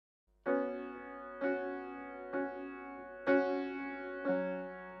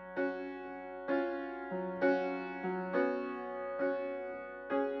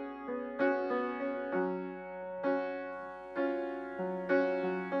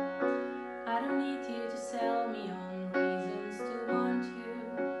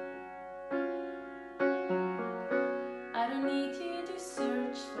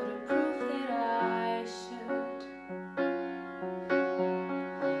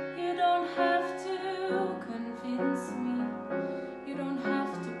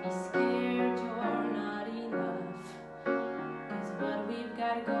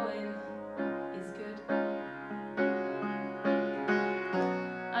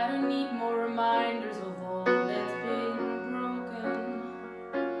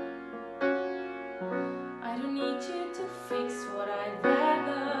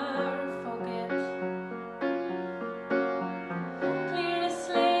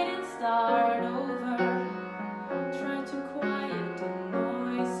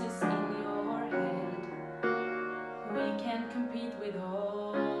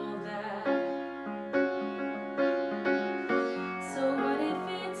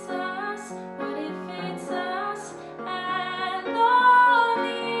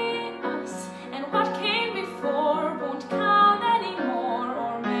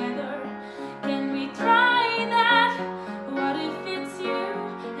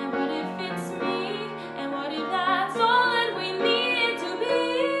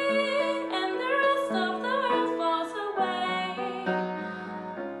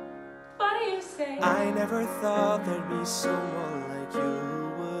be someone like you who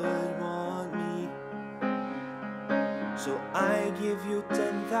would want me. So I give you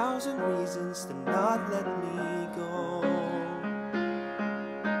 10,000 reasons to not let me go.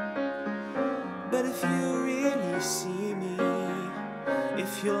 But if you really see me,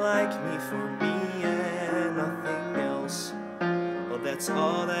 if you like me for me and nothing else, well, that's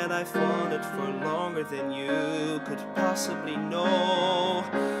all that I've wanted for longer than you could possibly know.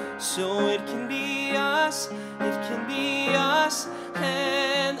 So it can be us,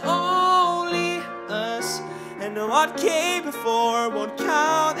 and only us. And what came before won't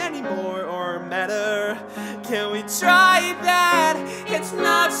count anymore or matter. Can we try that? It's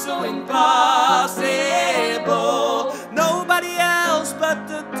not so impossible. Nobody else but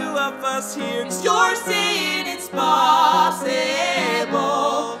the two of us here. 'Cause you're saying it's possible.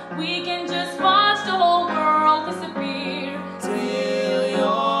 We can just watch the whole world disappear Till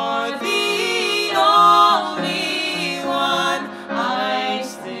you're the only one. I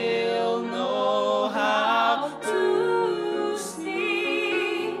still know how to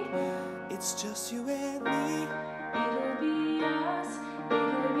sleep. it's just you and me. It'll be us,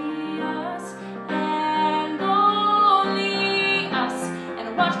 and only us. And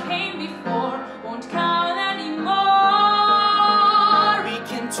what came before won't count anymore. We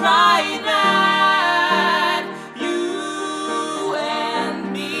can try that, you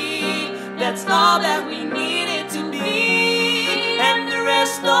and me. That's all that we need it to be. And the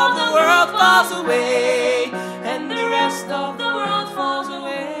rest of the world falls away.